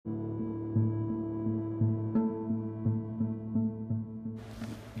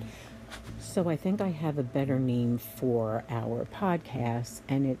So I think I have a better name for our podcast,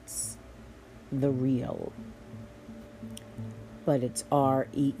 and it's The Real, but it's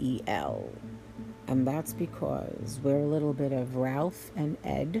REEL. And that's because we're a little bit of Ralph and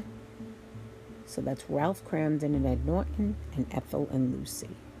Ed. So that's Ralph Cramden and Ed Norton and Ethel and Lucy.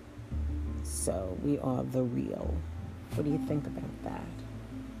 So we are The Real. What do you think about that?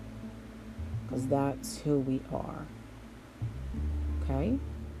 Because that's who we are. Okay?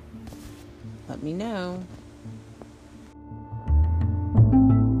 Let me know.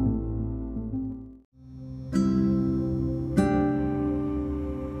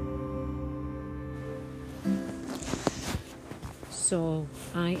 So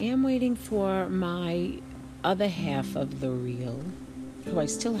I am waiting for my other half of The Real, who I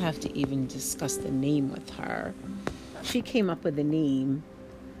still have to even discuss the name with her. She came up with a name,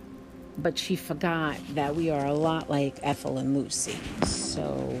 but she forgot that we are a lot like Ethel and Lucy.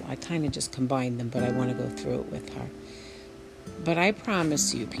 So I kind of just combined them, but I want to go through it with her. But I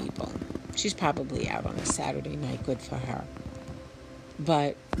promise you people, she's probably out on a Saturday night, good for her.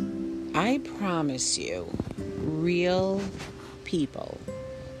 But I promise you, real people,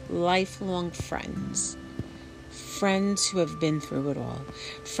 lifelong friends who have been through it all,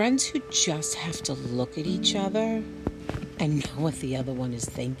 friends who just have to look at each other and know what the other one is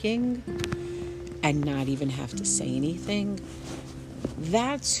thinking and not even have to say anything.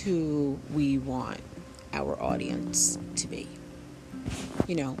 That's who we want our audience to be.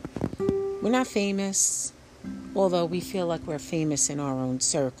 You know, we're not famous, although we feel like we're famous in our own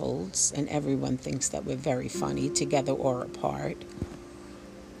circles and everyone thinks that we're very funny together or apart.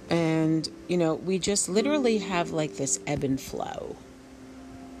 And, you know, we just literally have like this ebb and flow.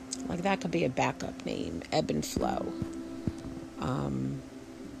 Like that could be a backup name, ebb and flow.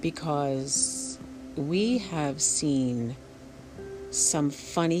 Because we have seen some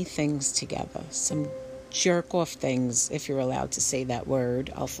funny things together, some jerk-off things, if you're allowed to say that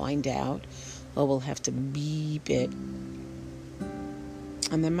word. I'll find out, or we'll have to beep it.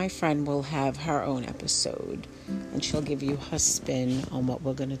 And then my friend will have her own episode, and she'll give you her spin on what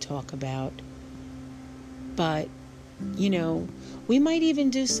we're going to talk about. But, you know, we might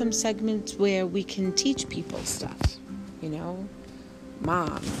even do some segments where we can teach people stuff, you know,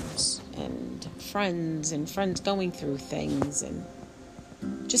 moms and friends going through things and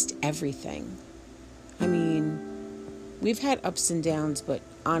just everything. I mean, we've had ups and downs, but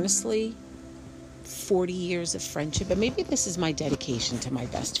honestly, 40 years of friendship, and maybe this is my dedication to my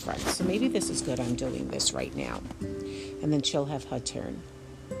best friend, so maybe this is good I'm doing this right now, and then she'll have her turn.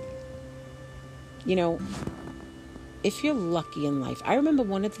 You know, if you're lucky in life, I remember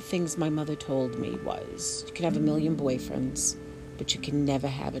one of the things my mother told me was, you can have a million boyfriends, but you can never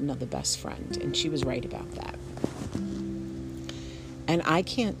have another best friend, and she was right about that. And I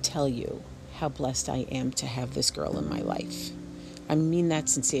can't tell you how blessed I am to have this girl in my life. I mean that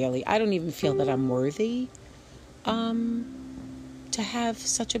sincerely. I don't even feel that I'm worthy to have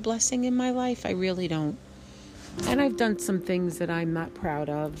such a blessing in my life. I really don't. And I've done some things that I'm not proud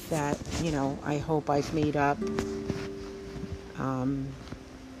of that, you know, I hope I've made up.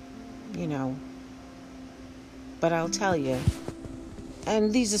 You know, but I'll tell you,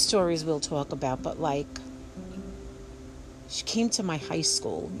 and these are stories we'll talk about, but like, she came to my high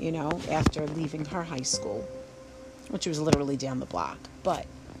school, you know, after leaving her high school, which was literally down the block. But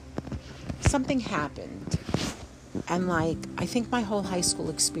something happened. And like, I think my whole high school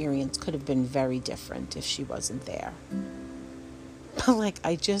experience could have been very different if she wasn't there. But like,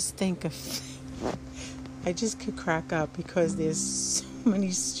 I just could crack up because there's so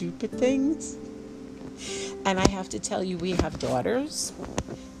many stupid things. And I have to tell you, we have daughters,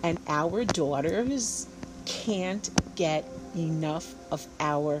 and our daughters can't get enough of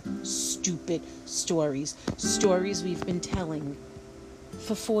our stupid stories we've been telling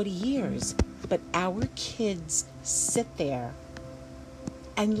for 40 years. But our kids sit there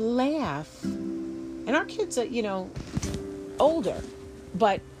and laugh, and our kids are, you know, older,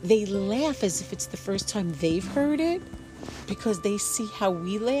 but they laugh as if it's the first time they've heard it because they see how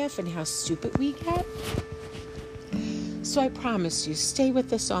we laugh and how stupid we get. So I promise you, stay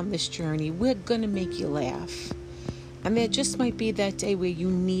with us on this journey. We're gonna make you laugh. And there just might be that day where you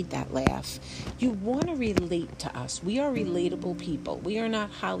need that laugh. You want to relate to us. We are relatable people. We are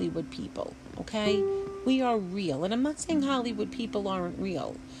not Hollywood people, okay? We are real. And I'm not saying Hollywood people aren't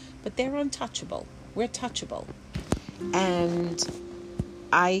real, but they're untouchable. We're touchable. And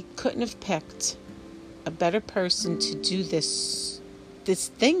I couldn't have picked a better person to do this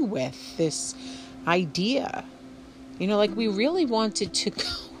thing with, this idea. You know, like we really wanted to go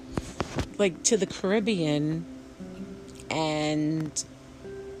like to the Caribbean and,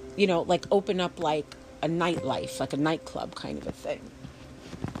 like open up like a nightlife, like a nightclub kind of a thing,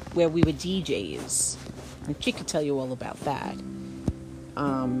 where we were DJs. And she could tell you all about that.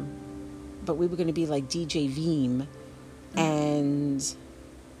 But we were going to be like DJ Veeam, and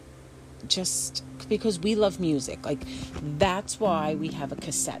just because we love music, like that's why we have a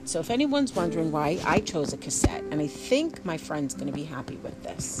cassette. So if anyone's wondering why I chose a cassette, and I think my friend's going to be happy with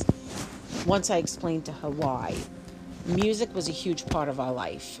this once I explain to her why. Music was a huge part of our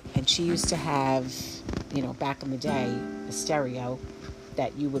life, and she used to have, back in the day, a stereo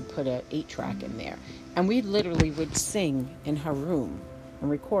that you would put a 8-track in there, and we literally would sing in her room and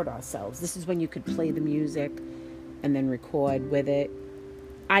record ourselves. This is when you could play the music and then record with it.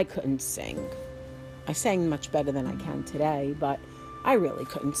 I couldn't sing. I sang much better than I can today, but I really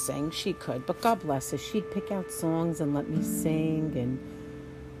couldn't sing. She could, but God bless her. She'd pick out songs and let me sing,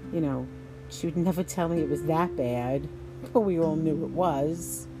 and, she would never tell me it was that bad, but we all knew it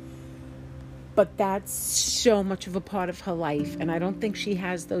was. But that's so much of a part of her life, and I don't think she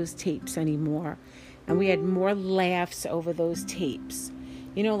has those tapes anymore. And we had more laughs over those tapes.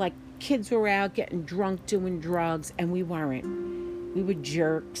 Like kids were out getting drunk, doing drugs, and we weren't. We were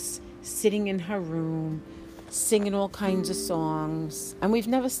jerks, sitting in her room, singing all kinds of songs, and we've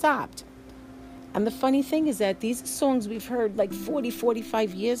never stopped. And the funny thing is that these are songs we've heard like 40,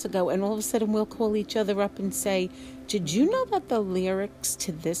 45 years ago, and all of a sudden we'll call each other up and say, did you know that the lyrics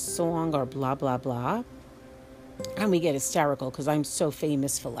to this song are blah, blah, blah? And we get hysterical because I'm so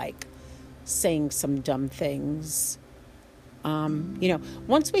famous for like saying some dumb things.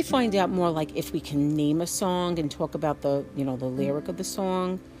 Once we find out more, like if we can name a song and talk about the lyric of the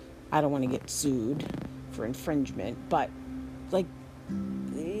song, I don't want to get sued for infringement, but like,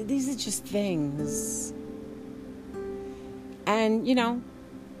 these are just things. And,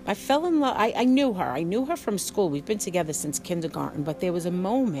 I fell in love. I knew her. I knew her from school. We've been together since kindergarten, but there was a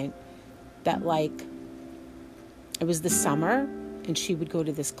moment that like, it was the summer and she would go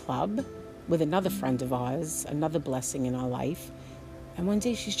to this club with another friend of ours, another blessing in our life. And one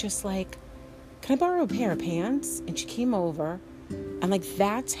day she's just like, can I borrow a pair of pants? And she came over, and like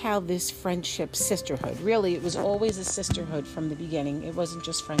that's how this friendship, sisterhood, really, it was always a sisterhood from the beginning. It wasn't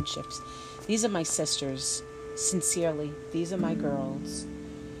just friendships. These are my sisters, sincerely. These are my girls.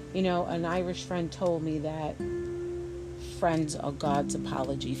 An Irish friend told me that friends are God's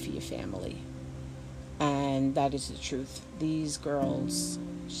apology for your family. And that is the truth. These girls,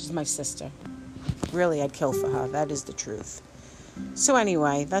 she's my sister. Really, I'd kill for her. That is the truth. So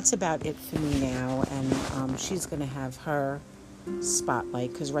anyway, that's about it for me now. And she's going to have her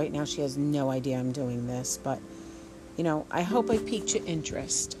spotlight, because right now she has no idea I'm doing this. But, I hope I piqued your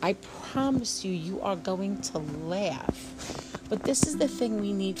interest. I promise you are going to laugh. But this is the thing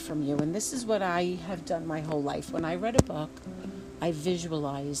we need from you. And this is what I have done my whole life. When I read a book, I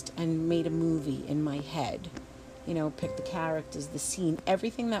visualized and made a movie in my head. Picked the characters, the scene,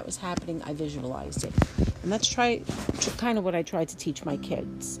 everything that was happening, I visualized it. And that's kind of what I try to teach my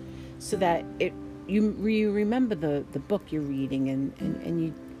kids, so that you remember the book you're reading, and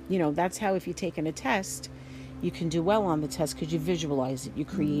you that's how, if you're taking a test, you can do well on the test because you visualize it, you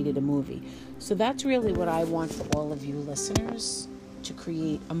created a movie. So that's really what I want for all of you listeners, to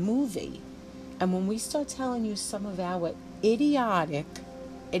create a movie. And when we start telling you some of our idiotic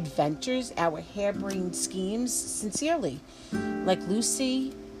adventures, our harebrained schemes, sincerely, like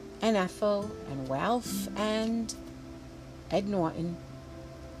Lucy and Ethel and Ralph and Ed Norton,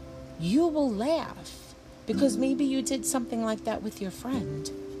 you will laugh, because maybe you did something like that with your friend,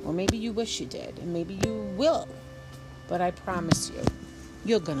 or maybe you wish you did, and maybe you will, but I promise you,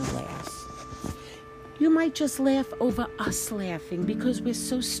 you're gonna laugh. You might just laugh over us laughing, because we're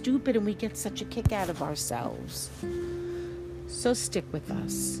so stupid and we get such a kick out of ourselves. So stick with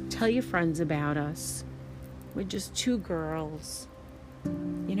us. Tell your friends about us. We're just two girls,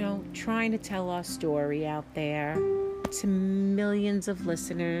 trying to tell our story out there to millions of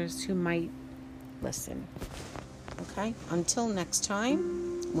listeners who might listen. Okay? Until next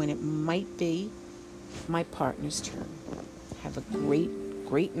time, when it might be my partner's turn. Have a great,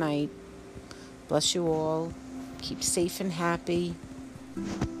 great night. Bless you all. Keep safe and happy.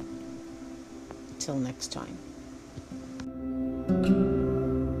 Till next time.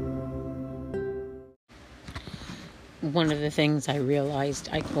 One of the things I realized,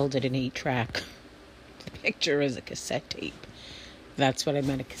 I called it an 8-track. The picture is a cassette tape. That's what I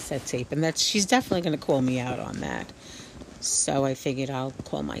meant, a cassette tape. And she's definitely going to call me out on that. So I figured I'll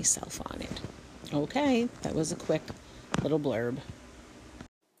call myself on it. Okay, that was a quick little blurb.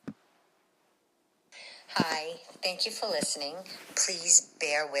 Hi, thank you for listening. Please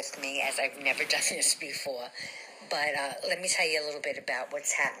bear with me as I've never done this before. But let me tell you a little bit about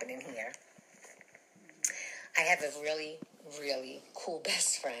what's happening here. I have a really, really cool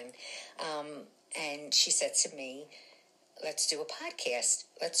best friend. And she said to me, let's do a podcast.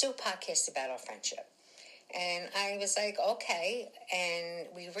 Let's do a podcast about our friendship. And I was like, okay. And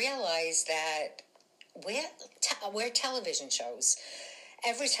we realized that we're television shows.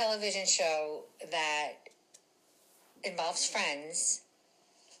 Every television show that involves friends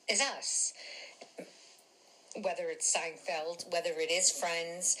is us. Whether it's Seinfeld, whether it is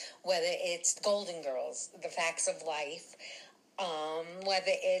Friends, whether it's Golden Girls, The Facts of Life, whether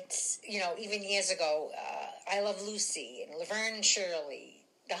it's, even years ago, I Love Lucy and Laverne and Shirley,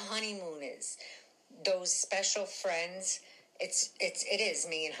 The Honeymooners, those special friends, it is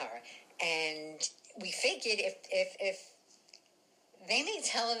me and her. And we figured if they made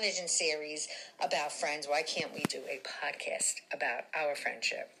television series about friends, why can't we do a podcast about our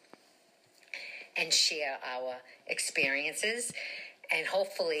friendship and share our experiences? And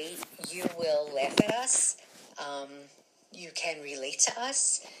hopefully you will laugh at us. You can relate to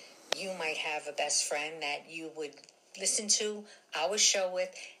us. You might have a best friend that you would listen to our show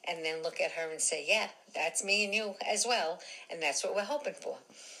with and then look at her and say, yeah, that's me and you as well. And that's what we're hoping for.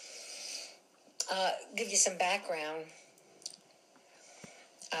 Give you some background.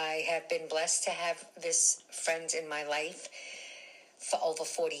 I have been blessed to have this friend in my life for over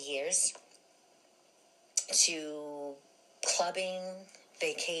 40 years. To clubbing,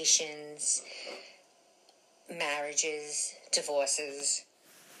 vacations, marriages, divorces,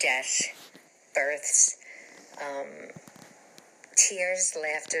 death, births, tears,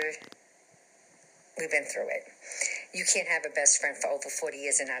 laughter. We've been through it. You can't have a best friend for over 40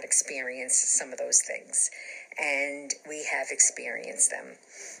 years and not experience some of those things. And we have experienced them.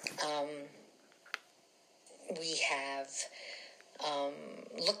 We have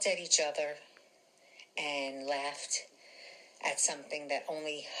looked at each other and laughed at something that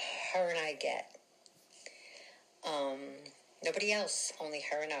only her and I get. Nobody else, only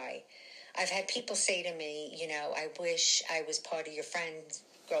her and I. I've had people say to me, I wish I was part of your friends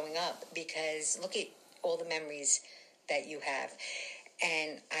growing up because look at all the memories that you have.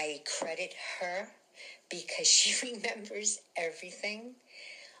 And I credit her because she remembers everything.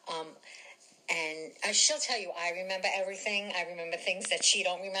 And she'll tell you, I remember everything. I remember things that she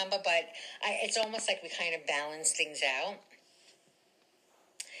don't remember, but it's almost like we kind of balance things out.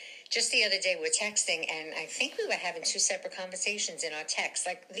 Just the other day, we're texting, and I think we were having two separate conversations in our text.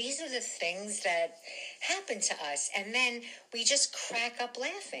 Like, these are the things that happen to us, and then we just crack up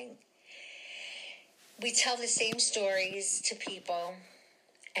laughing. We tell the same stories to people,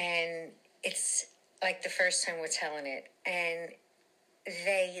 and it's like the first time we're telling it, and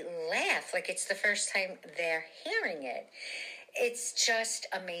they laugh like it's the first time they're hearing it. It's just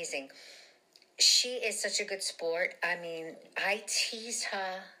amazing. She is such a good sport. I mean, I tease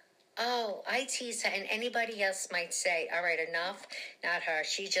her, and anybody else might say, all right, enough. Not her.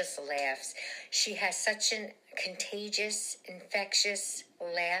 She just laughs. She has such an contagious, infectious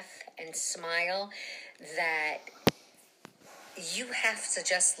laugh and smile that you have to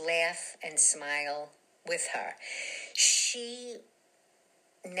just laugh and smile with her. She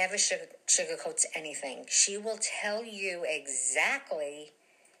never sugarcoats anything. She will tell you exactly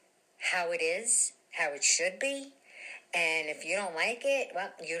how it is, how it should be. And if you don't like it,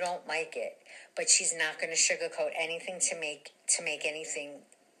 well, you don't like it. But she's not going to sugarcoat anything to make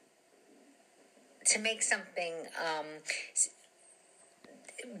something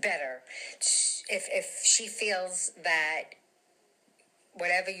better. If she feels that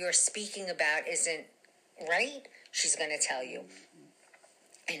whatever you're speaking about isn't right, she's going to tell you.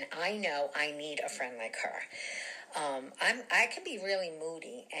 And I know I need a friend like her. I can be really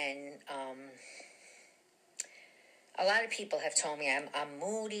moody, and a lot of people have told me I'm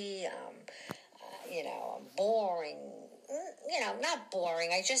moody. I'm boring. Not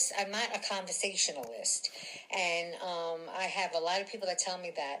boring. I'm not a conversationalist, and I have a lot of people that tell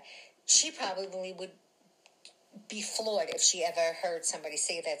me that. She probably would be floored if she ever heard somebody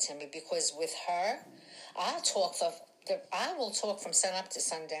say that to me, because with her, I will talk from sun up to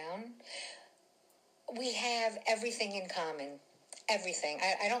sundown. We have everything in common. Everything.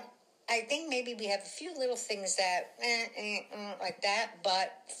 I think maybe we have a few little things that, like that,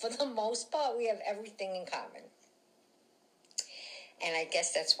 but for the most part, we have everything in common. And I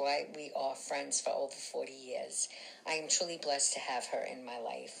guess that's why we are friends for over 40 years. I am truly blessed to have her in my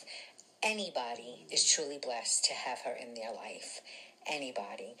life. Anybody is truly blessed to have her in their life.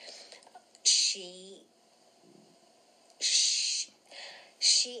 Anybody. She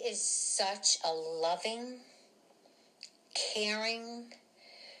is such a loving, caring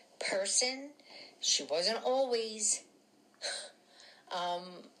person. She wasn't always,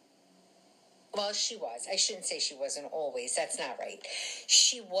 well, she was. I shouldn't say she wasn't always. That's not right.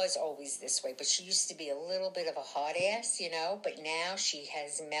 She was always this way, but she used to be a little bit of a hard ass, but now she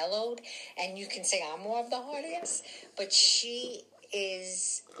has mellowed, and you can say I'm more of the hard ass, but she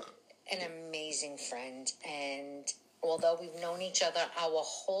is an amazing friend, and although we've known each other our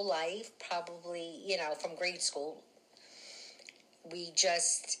whole life, probably, from grade school, we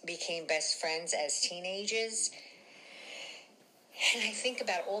just became best friends as teenagers. And I think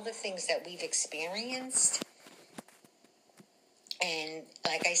about all the things that we've experienced. And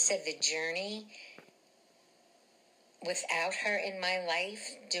like I said, the journey without her in my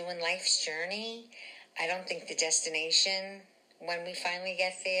life, doing life's journey, I don't think the destination, when we finally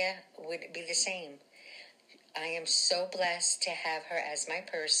get there, would be the same. I am so blessed to have her as my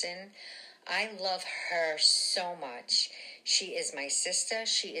person. I love her so much. She is my sister.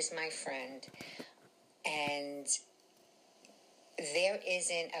 She is my friend. And there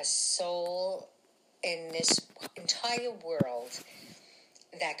isn't a soul in this entire world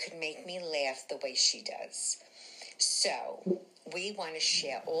that could make me laugh the way she does. So, we want to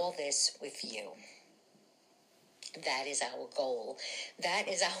share all this with you. That is our goal. That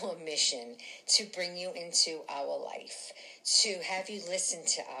is our mission, to bring you into our life, to have you listen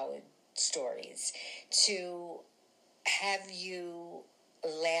to our stories, to have you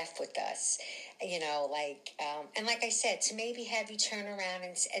laugh with us, and like I said, to maybe have you turn around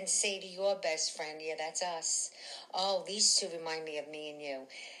and say to your best friend, yeah, that's us. Oh, these two remind me of me and you,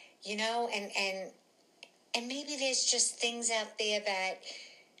 and maybe there's just things out there that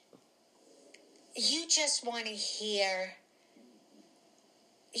you just want to hear.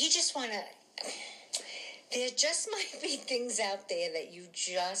 There just might be things out there that you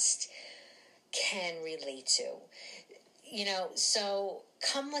just can relate to. So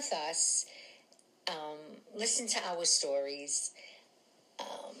come with us, listen to our stories.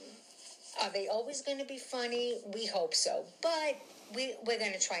 Are they always going to be funny? We hope so. But we're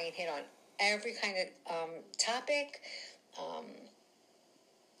going to try and hit on every kind of topic.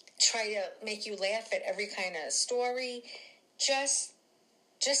 Try to make you laugh at every kind of story. Just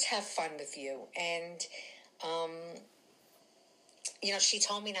have fun with you. And, she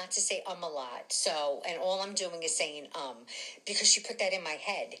told me not to say a lot. So, and all I'm doing is saying because she put that in my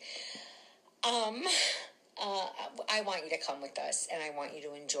head. I want you to come with us, and I want you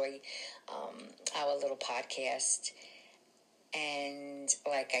to enjoy our little podcast. And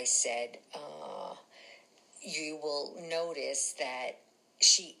like I said, you will notice that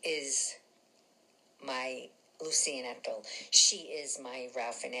she is my Lucy and Ethel. She is my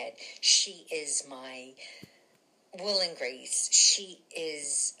Ralph and Ed. She is my Will and Grace. She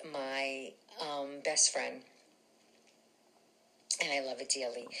is my best friend. And I love it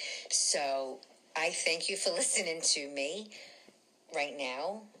dearly. So I thank you for listening to me right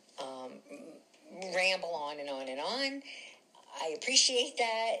now. Ramble on and on and on. I appreciate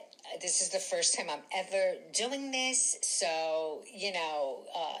that. This is the first time I'm ever doing this. So,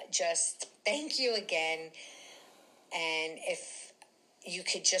 just thank you again. And if you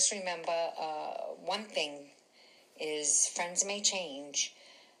could just remember one thing is friends may change,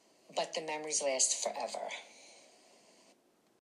 but the memories last forever.